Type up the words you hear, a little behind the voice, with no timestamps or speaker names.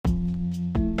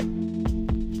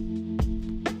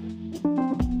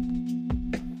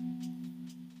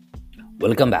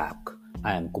Welcome back.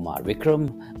 I am Kumar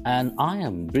Vikram and I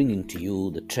am bringing to you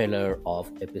the trailer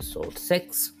of episode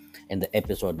 6. In the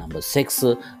episode number 6,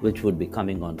 which would be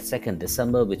coming on 2nd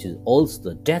December, which is also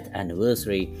the death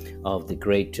anniversary of the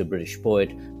great British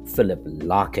poet Philip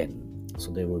Larkin. So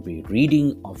there will be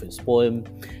reading of his poem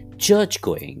Church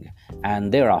Going,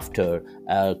 and thereafter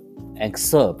an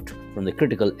excerpt from the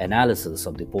critical analysis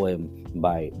of the poem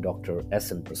by Dr.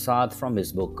 S.N. Prasad from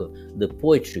his book The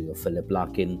Poetry of Philip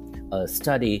Larkin, a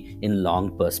study in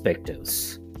long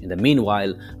perspectives. In the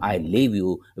meanwhile, I leave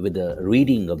you with a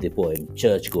reading of the poem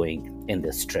Church Going in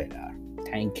this trailer.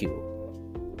 Thank you.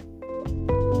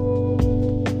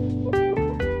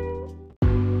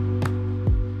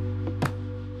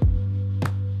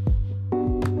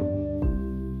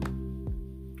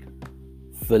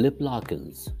 Philip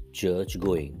Larkin's Church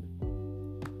Going,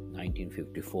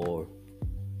 1954-55.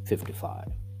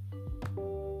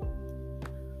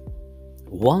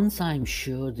 Once I'm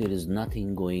sure there is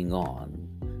nothing going on,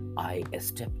 I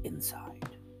step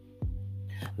inside,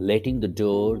 letting the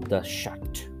door thus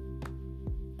shut.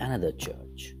 Another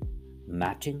church,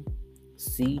 matting,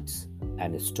 seats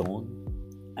and stone,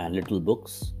 and little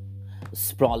books,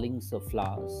 sprawlings of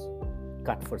flowers,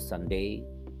 cut for Sunday,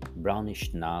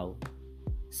 brownish now,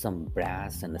 some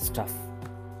brass and stuff.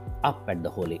 Up at the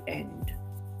holy end,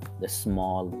 the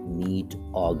small, neat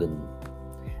organ,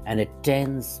 and a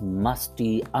tense,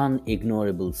 musty,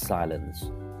 unignorable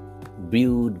silence,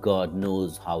 brewed God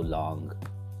knows how long.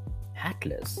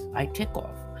 Hatless, I take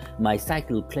off my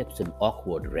cycle clips in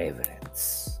awkward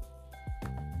reverence.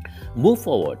 Move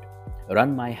forward,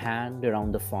 run my hand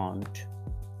around the font.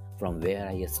 From where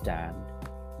I stand,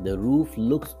 the roof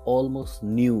looks almost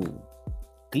new,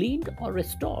 cleaned or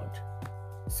restored.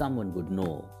 Someone would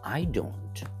know, I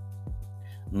don't.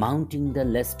 Mounting the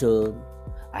Leicester,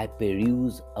 I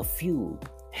peruse a few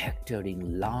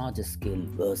hectoring large-scale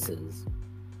verses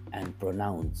and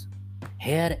pronounce,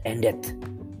 "Here endeth,"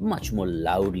 much more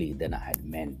loudly than I had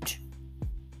meant.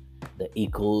 The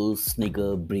echoes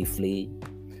snigger briefly.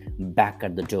 Back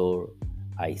at the door,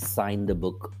 I sign the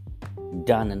book,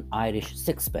 done an Irish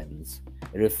sixpence,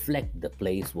 reflect the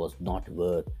place was not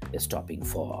worth stopping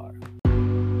for.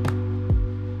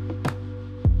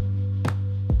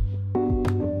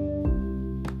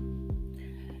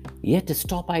 Yet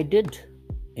stop I did.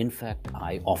 In fact,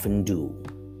 I often do,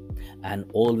 and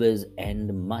always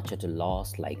end much at a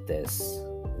loss like this,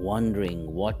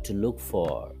 wondering what to look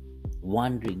for,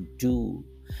 wondering too,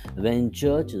 when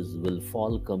churches will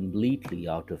fall completely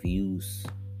out of use,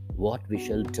 what we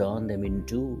shall turn them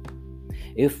into,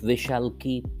 if we shall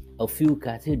keep a few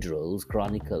cathedrals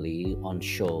chronically on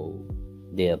show,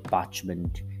 their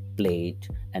parchment, plate,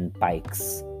 and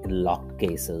pikes in locked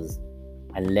cases,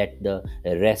 and let the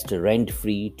rest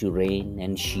rent-free to rain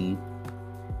and sheep.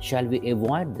 Shall we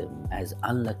avoid them as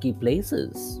unlucky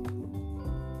places?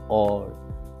 Or,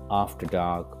 after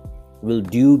dark, will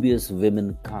dubious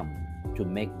women come to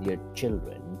make their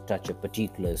children touch a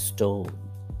particular stone,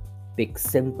 pick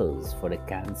simples for a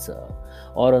cancer,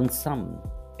 or on some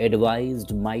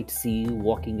advised might see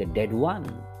walking a dead one?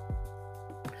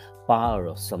 Power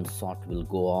of some sort will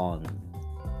go on,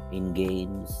 in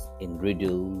games, in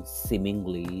riddles,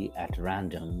 seemingly at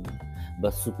random,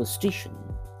 but superstition,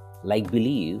 like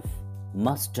belief,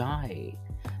 must die,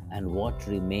 and what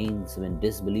remains when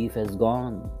disbelief has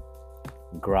gone?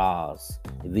 Grass,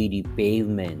 weedy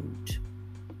pavement,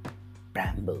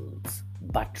 brambles,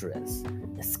 buttress,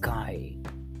 sky,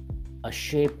 a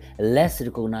shape less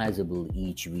recognizable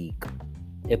each week,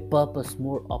 a purpose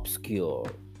more obscure.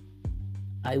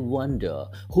 I wonder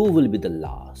who will be the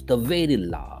last, the very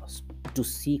last, to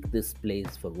seek this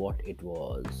place for what it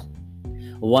was.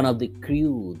 One of the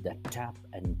crew that tap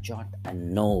and jot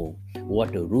and know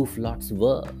what roof lots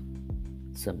were.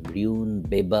 Some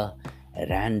ruined beba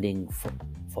ranting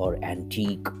for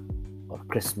antique or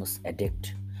Christmas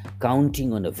edict,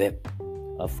 counting on a whip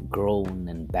of groan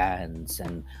and bands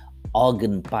and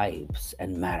organ pipes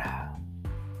and mara.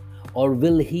 Or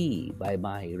will he, by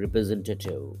my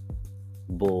representative,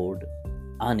 bored,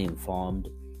 uninformed,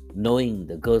 knowing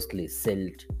the ghostly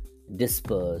silt,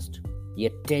 dispersed,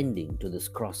 yet tending to this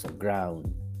cross of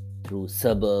ground, through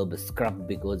suburb scrubbed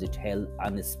because it held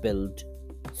unspilled,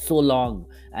 so long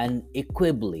and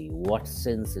equably what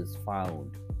sense is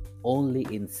found only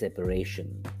in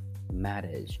separation,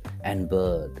 marriage and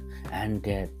birth and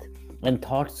death, and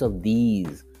thoughts of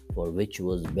these for which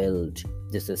was built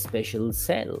this special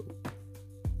cell.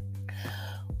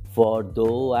 For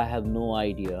though I have no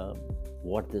idea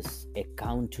what this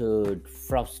accounted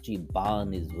frosty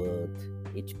barn is worth,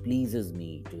 it pleases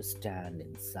me to stand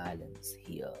in silence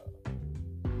here.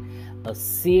 A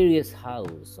serious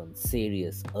house on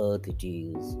serious earth it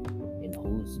is, in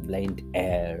whose blent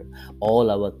air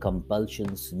all our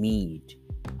compulsions meet,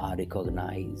 are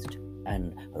recognized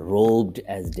and robed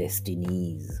as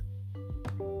destinies.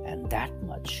 And that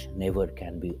much never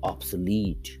can be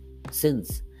obsolete,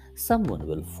 since someone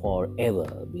will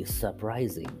forever be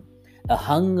surprising, a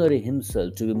hunger in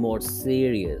himself to be more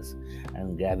serious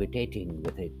and gravitating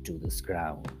with it to this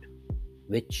ground,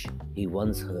 which he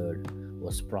once heard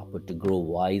was proper to grow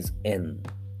wise in,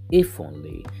 if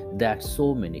only that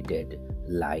so many dead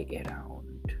lie around.